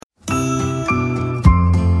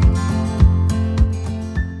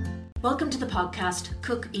Welcome to the podcast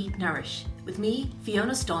Cook, Eat, Nourish with me,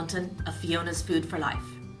 Fiona Staunton of Fiona's Food for Life.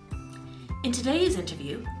 In today's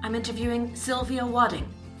interview, I'm interviewing Sylvia Wadding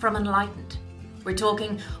from Enlightened. We're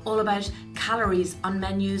talking all about calories on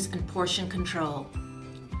menus and portion control.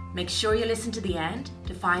 Make sure you listen to the end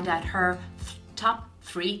to find out her top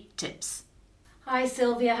 3 tips. Hi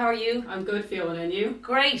Sylvia, how are you? I'm good, Fiona, and you?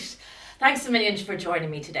 Great. Thanks a million for joining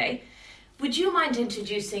me today. Would you mind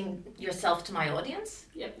introducing yourself to my audience?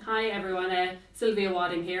 Yep. Hi everyone, Sylvia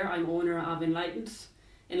Wadding here. I'm owner of Enlightened.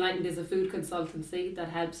 Enlightened is a food consultancy that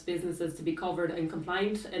helps businesses to be covered and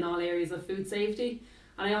compliant in all areas of food safety.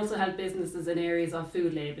 And I also help businesses in areas of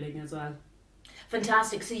food labelling as well.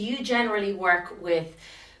 Fantastic. So you generally work with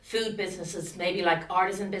food businesses, maybe like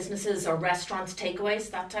artisan businesses or restaurants, takeaways,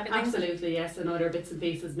 that type of thing? Absolutely, yes. And other bits and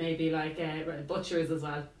pieces, maybe like butchers as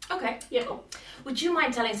well. Okay, yeah. Cool. Would you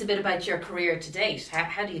mind telling us a bit about your career to date?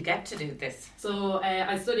 How do you get to do this? So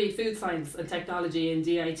I studied food science and technology in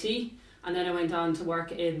DIT, and then I went on to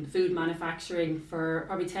work in food manufacturing for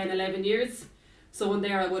probably 10-11 years. So in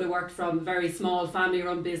there I would have worked from very small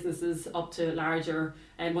family-run businesses up to larger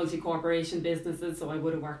multi-corporation businesses. So I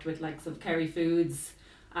would have worked with likes of Kerry Foods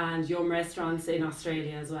and Yum restaurants in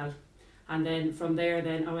Australia as well. And then from there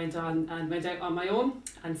then I went out on my own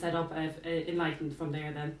and set up Enlightened from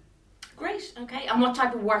there then. Great, okay. And what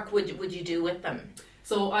type of work would you do with them?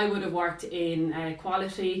 So I would have worked in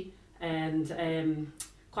quality and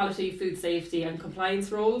quality, food safety and compliance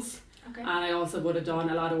roles. Okay. And I also would have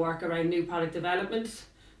done a lot of work around new product development.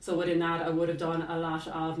 So within that I would have done a lot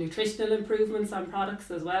of nutritional improvements on products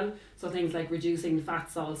as well. So things like reducing fat,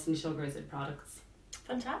 salts and sugars in products.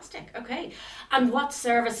 Fantastic, okay. And what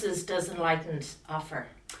services does Enlightened offer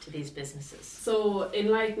to these businesses? So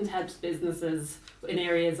Enlightened helps businesses in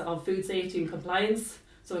areas of food safety and compliance.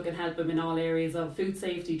 So it can help them in all areas of food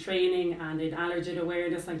safety training and in allergen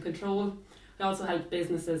awareness and control. I also help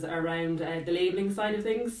businesses around the labelling side of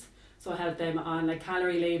things. So I help them on like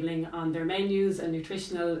calorie labelling on their menus and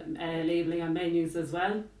nutritional labelling on menus as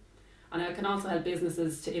well. And I can also help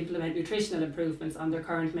businesses to implement nutritional improvements on their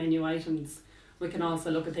current menu items. We can also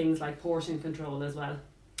look at things like portion control as well.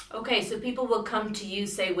 Okay, so people will come to you,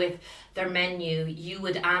 say, with their menu. You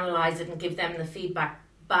would analyse it and give them the feedback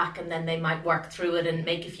back, and then they might work through it and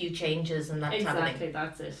make a few changes and that type of thing. Exactly,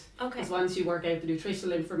 that's it. Okay. Because once you work out the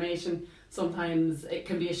nutritional information, sometimes it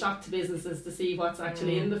can be a shock to businesses to see what's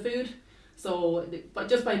actually in the food. So, but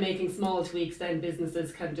just by making small tweaks, then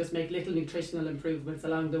businesses can just make little nutritional improvements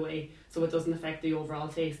along the way, so it doesn't affect the overall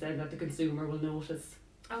taste then that the consumer will notice.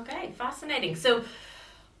 Okay, fascinating. So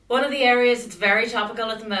one of the areas that's very topical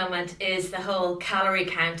at the moment is the whole calorie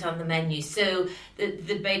count on the menu. So the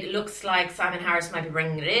debate, it looks like Simon Harris might be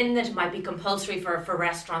bringing it in, that it might be compulsory for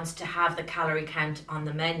restaurants to have the calorie count on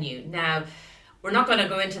the menu. Now, we're not going to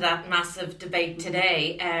go into that massive debate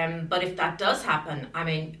today, but if that does happen, I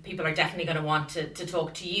mean, people are definitely going to want to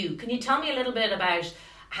talk to you. Can you tell me a little bit about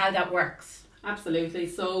how that works? Absolutely.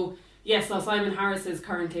 So yes, so Simon Harris is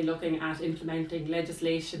currently looking at implementing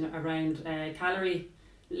legislation around calorie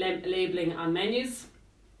labelling on menus.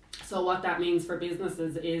 So what that means for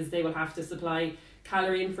businesses is they will have to supply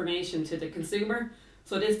calorie information to the consumer.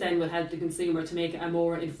 So this then will help the consumer to make a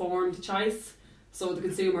more informed choice. So the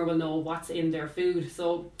consumer will know what's in their food.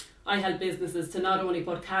 So I help businesses to not only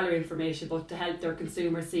put calorie information, but to help their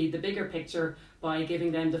consumer see the bigger picture by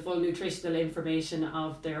giving them the full nutritional information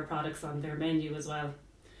of their products on their menu as well.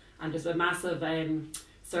 And there's a massive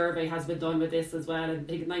survey has been done with this as well, and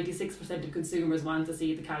I think 96% of consumers want to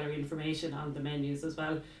see the calorie information on the menus as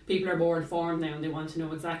well. People are more informed now and they want to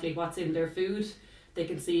know exactly what's in their food. They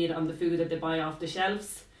can see it on the food that they buy off the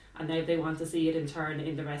shelves, and now they want to see it in turn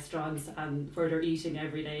in the restaurants and where they're eating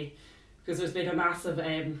every day. Because there's been a massive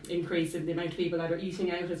increase in the amount of people that are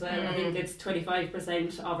eating out as well. I think it's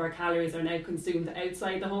 25% of our calories are now consumed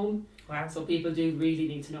outside the home. Wow. So people do really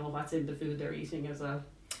need to know what's in the food they're eating as well.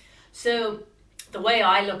 So the way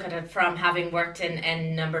I look at it, from having worked in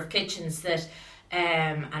a number of kitchens, that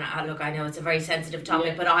and I know it's a very sensitive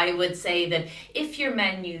topic, but I would say that if your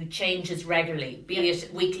menu changes regularly, be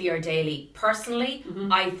it weekly or daily, personally,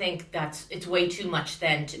 I think that it's way too much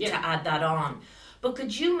then to add that on. But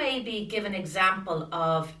could you maybe give an example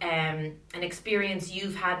of an experience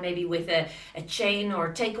you've had maybe with a chain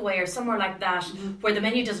or takeaway or somewhere like that where the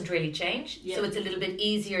menu doesn't really change, so it's a little bit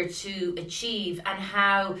easier to achieve, and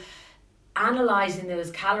how analysing those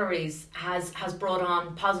calories has brought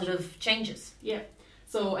on positive changes? Yeah.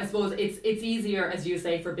 So I suppose it's easier, as you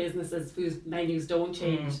say, for businesses whose menus don't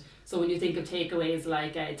change. So when you think of takeaways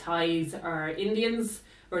like Thais or Indians,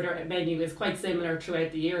 where their menu is quite similar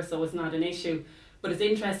throughout the year, so it's not an issue. But it's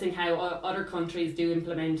interesting how other countries do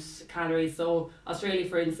implement calories. So Australia,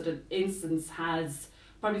 for instance, has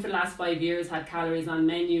probably for the last 5 years had calories on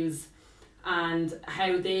menus, and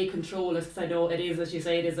how they control it, because I know it is, as you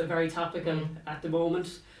say, it is a very topical at the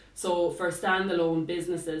moment. So for standalone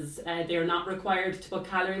businesses, they are not required to put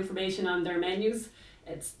calorie information on their menus.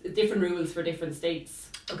 It's different rules for different states.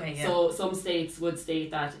 Okay, yeah. So some states would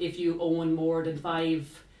state that if you own more than five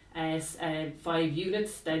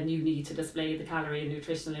units, then you need to display the calorie and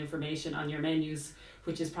nutritional information on your menus,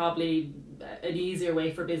 which is probably an easier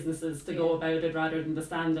way for businesses to go about it rather than the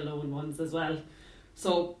standalone ones as well.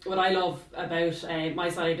 So what I love about my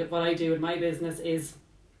side of what I do in my business is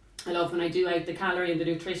I love when I do out the calorie and the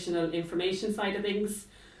nutritional information side of things,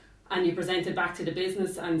 and you present it back to the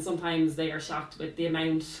business, and sometimes they are shocked with the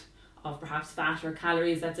amount of perhaps fat or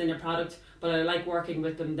calories that's in a product. But I like working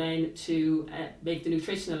with them then to make the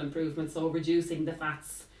nutritional improvements, so reducing the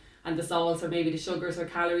fats and the salts or maybe the sugars or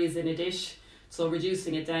calories in a dish, so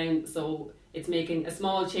reducing it down, so it's making a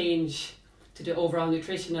small change to the overall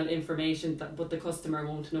nutritional information, but the customer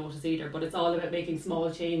won't notice either. But it's all about making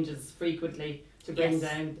small changes frequently to bring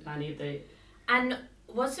down any of the... And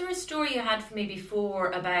was there a story you had for me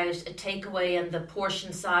before about a takeaway and the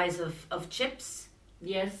portion size of chips?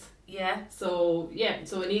 Yes. Yeah. So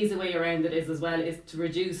an easy way around it is to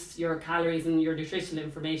reduce your calories, and your nutritional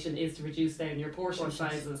information is to reduce down your portion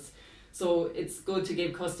sizes. So it's good to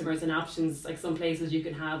give customers an options. Like some places you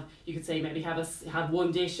could say maybe have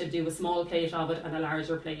one dish and do a small plate of it and a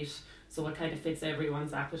larger plate, so it kind of fits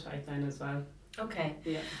everyone's appetite then as well. Okay.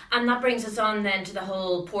 Yeah. And that brings us on then to the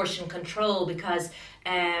whole portion control, because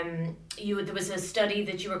there was a study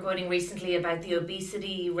that you were quoting recently about the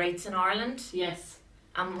obesity rates in Ireland. Yes.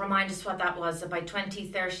 Remind us what that was. That by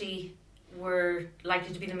 2030 we're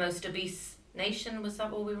likely to be the most obese nation. Was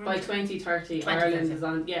that what we were? By 2030,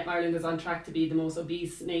 Ireland is on track to be the most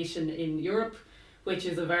obese nation in Europe, which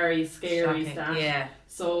is a very scary stat. Yeah.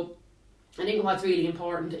 So I think what's really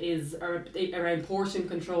important is around portion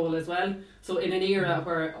control as well. So in an era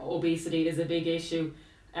where obesity is a big issue,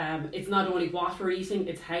 it's not only what we're eating,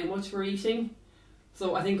 it's how much we're eating.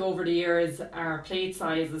 So I think over the years our plate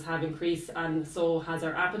sizes have increased, and so has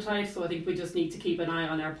our appetite. So I think we just need to keep an eye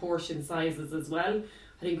on our portion sizes as well.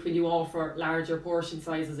 I think when you offer larger portion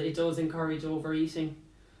sizes, it does encourage overeating.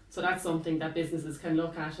 So that's something that businesses can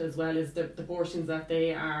look at as well, is the portions that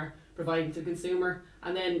they are providing to the consumer.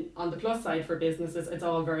 And then on the plus side for businesses, it's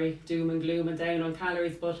all very doom and gloom and down on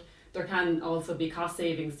calories, but there can also be cost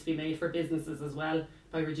savings to be made for businesses as well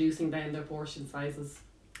by reducing down their portion sizes.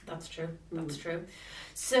 That's true. That's true.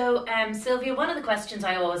 So, Sylvia, one of the questions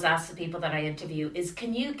I always ask the people that I interview is,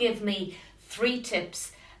 can you give me 3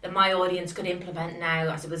 tips that my audience could implement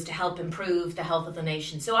now, as it was to help improve the health of the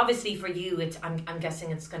nation? So obviously for you, I'm guessing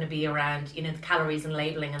it's going to be around, the calories and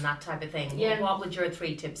labelling and that type of thing. Yeah. What would your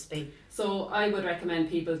 3 tips be? So I would recommend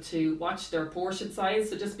people to watch their portion size.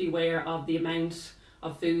 So just be aware of the amount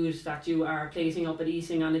of food that you are plating up and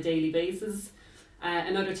eating on a daily basis.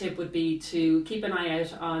 Another tip would be to keep an eye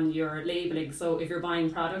out on your labelling. So if you're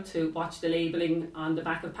buying product, to watch the labelling on the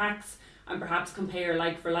back of packs, and perhaps compare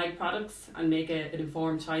like for like products and make an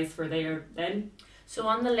informed choice for there then. So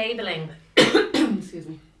on the labelling, excuse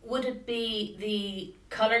me, would it be the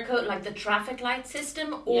colour code, like the traffic light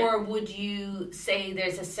system, or would you say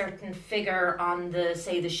there's a certain figure on the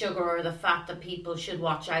sugar or the fat that people should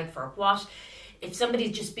watch out for? What if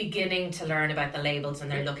somebody's just beginning to learn about the labels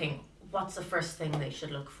and they're looking, what's the first thing they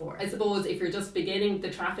should look for? I suppose if you're just beginning, the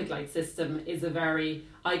traffic light system is a very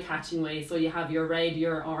eye-catching way. So you have your red,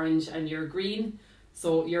 your orange and your green.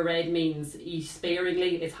 So your red means eat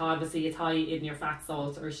sparingly. It's high in your fat,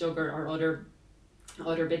 salt or sugar or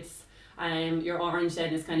other bits. Your orange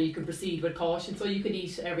then is kind of, you can proceed with caution. So you could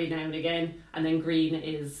eat every now and again. And then green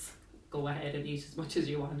is go ahead and eat as much as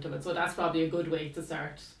you want of it. So that's probably a good way to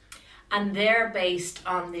start. And they're based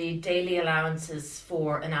on the daily allowances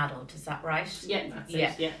for an adult, is that right? Yeah, that's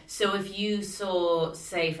it. Yeah. So if you saw,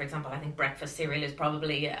 say, for example, I think breakfast cereal is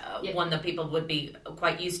probably one that people would be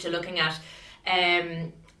quite used to looking at.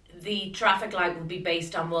 The traffic light would be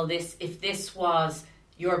based on, if this was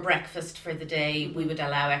your breakfast for the day, we would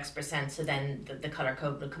allow X%, so then the colour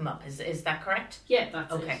code would come up. Is that correct? Yeah,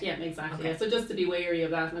 that's it. Yeah, exactly. Okay. Yeah. So just to be wary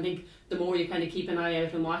of that, and I think the more you kind of keep an eye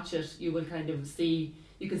out and watch it, you will kind of see...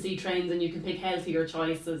 You can see trends, and you can pick healthier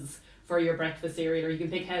choices for your breakfast cereal, or you can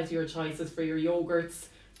pick healthier choices for your yogurts,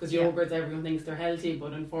 because yogurts, everyone thinks they're healthy,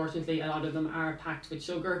 but unfortunately a lot of them are packed with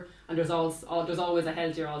sugar, and there's always a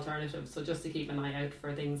healthier alternative. So just to keep an eye out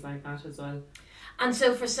for things like that as well. And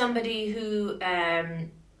so for somebody who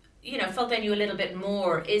felt they knew a little bit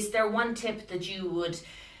more, is there one tip that you would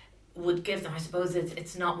would give them? I suppose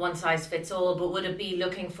it's not one size fits all, but would it be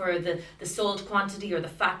looking for the salt quantity or the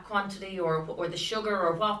fat quantity or the sugar,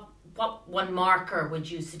 or what one marker would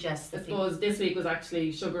you suggest? I suppose this week was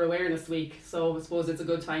actually Sugar Awareness Week, so I suppose it's a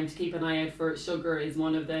good time to keep an eye out for sugar. Is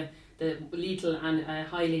one of the lethal and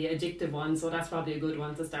highly addictive ones, so that's probably a good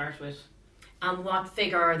one to start with. And what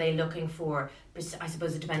figure are they looking for? I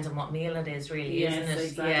suppose it depends on what meal it is, really, isn't it?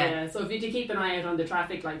 Yes, exactly. Yeah. So if you keep an eye out on the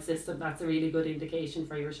traffic light system, that's a really good indication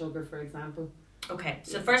for your sugar, for example. Okay,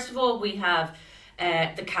 so first of all, we have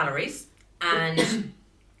the calories, and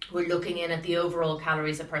we're looking in at the overall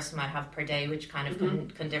calories a person might have per day, which kind of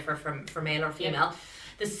can differ for male or female. Yep.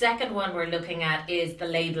 The second one we're looking at is the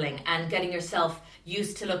labelling, and getting yourself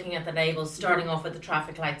used to looking at the labels, starting off with the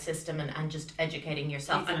traffic light system and just educating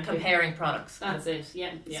yourself and comparing products. That's it,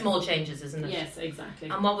 yeah. Small changes, isn't it? Yes,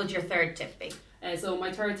 exactly. And what would your third tip be? So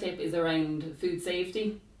my third tip is around food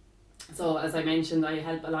safety. So as I mentioned, I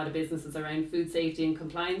help a lot of businesses around food safety and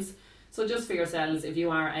compliance. So just for yourselves, if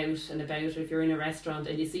you are out and about, if you're in a restaurant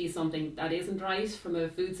and you see something that isn't right from a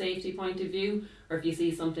food safety point of view, or if you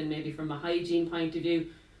see something maybe from a hygiene point of view,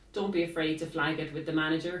 don't be afraid to flag it with the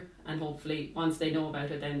manager, and hopefully once they know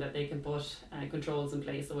about it, then that they can put controls in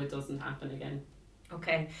place so it doesn't happen again.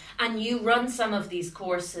 Okay, and you run some of these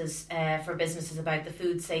courses for businesses about the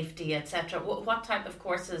food safety, etc. What type of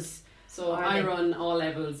courses? So I run all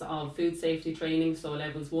levels of food safety training, so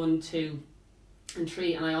levels 1, 2 and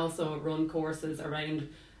 3, and I also run courses around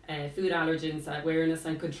food allergens awareness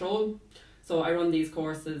and control. So I run these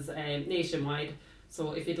courses nationwide.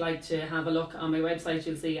 So if you'd like to have a look on my website,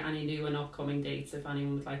 you'll see any new and upcoming dates if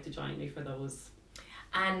anyone would like to join me for those.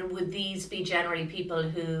 And would these be generally people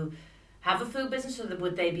who have a food business, or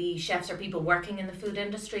would they be chefs or people working in the food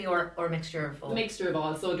industry, or a mixture of all? A mixture of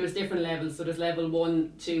all. So there's different levels. So there's level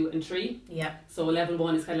 1, 2 and 3. Yeah. So level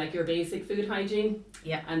 1 is kind of like your basic food hygiene.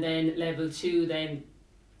 Yeah. And then level 2 then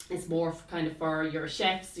is more kind of for your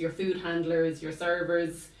chefs, your food handlers, your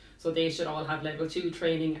servers. So they should all have level 2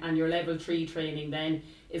 training, and your level 3 training then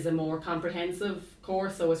is a more comprehensive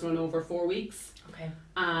course, so it's run over 4 weeks. Okay.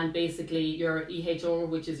 And basically your EHO,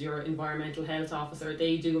 which is your environmental health officer,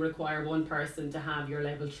 they do require one person to have your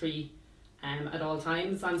level 3 at all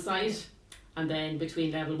times on site. And then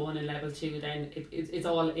between level 1 and level 2, then it's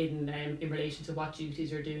all in relation to what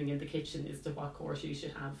duties you're doing in the kitchen as to what course you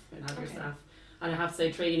should have and have your staff. And I have to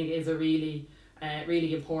say, training is a really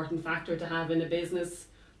important factor to have in a business.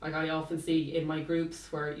 Like I often see in my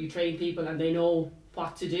groups where you train people and they know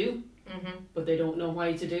what to do, but they don't know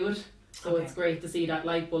why to do it. So it's great to see that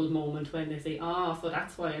light bulb moment when they say, so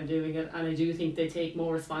that's why I'm doing it. And I do think they take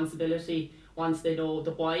more responsibility once they know the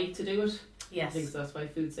why to do it. Yes. I think so that's why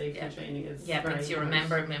food safety training is because you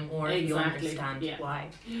remember it more if you understand why.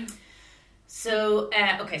 So,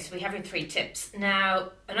 so we have your 3 tips. Now,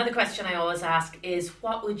 another question I always ask is,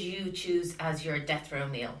 what would you choose as your death row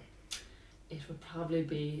meal? It would probably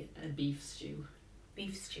be a beef stew.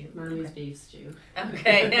 Beef stew. Mammy's beef stew.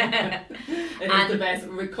 Okay. It's the best,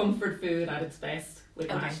 with comfort food at its best, with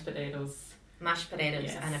mashed potatoes. Mashed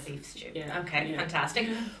potatoes and a beef stew. Yeah. Okay, fantastic.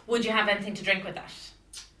 Would you have anything to drink with that?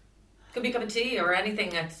 Could be a cup of tea or anything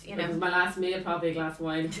that's, It was my last meal, probably a glass of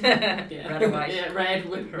wine. Red or white? Yeah, red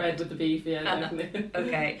with the beef, definitely.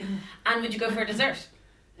 Okay. And would you go for a dessert?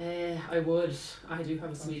 I would. I do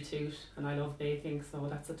have a sweet tooth and I love baking, so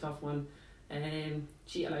that's a tough one. I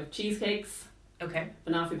like cheesecakes. Okay.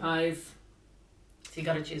 Banoffee pies. So you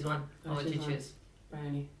got to choose one. What would you choose?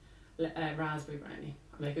 Brownie. Raspberry brownie.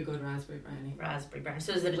 I make a good raspberry brownie. Raspberry brownie.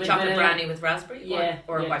 So is it a chocolate brownie with raspberry?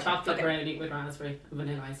 Or white chocolate brownie with raspberry and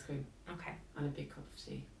vanilla ice cream. Okay. And a big cup of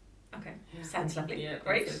tea. Okay. Sounds lovely. Yeah,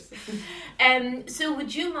 great. So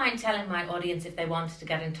would you mind telling my audience, if they wanted to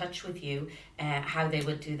get in touch with you, how they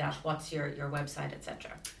would do that? What's your website,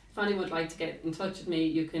 etc.? If anyone would like to get in touch with me,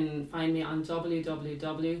 you can find me on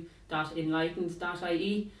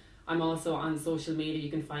www.enlightened.ie. I'm also on social media.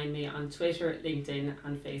 You can find me on Twitter, LinkedIn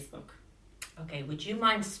and Facebook. Okay, would you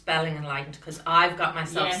mind spelling enlightened? Because I've got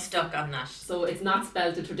myself stuck on that. So it's not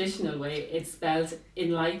spelled the traditional way. It's spelled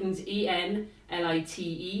enlightened,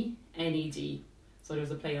 ENLITENED. So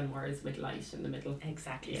there's a play on words with light in the middle.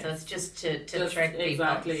 Exactly. Yes. So it's just to trick people.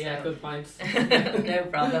 Exactly, yeah, good point. No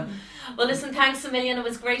problem. Well, listen, thanks a million. It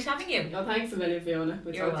was great having you. No, thanks a million, Fiona.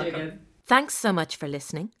 We'll talk to you again. Thanks so much for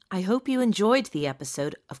listening. I hope you enjoyed the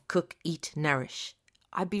episode of Cook, Eat, Nourish.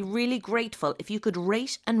 I'd be really grateful if you could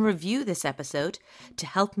rate and review this episode to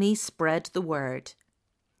help me spread the word.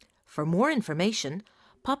 For more information,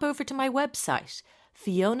 pop over to my website,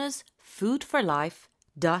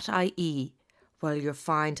 fionasfoodforlife.ie, where you'll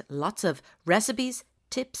find lots of recipes,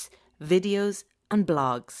 tips, videos and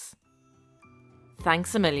blogs.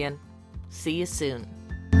 Thanks a million. See you soon.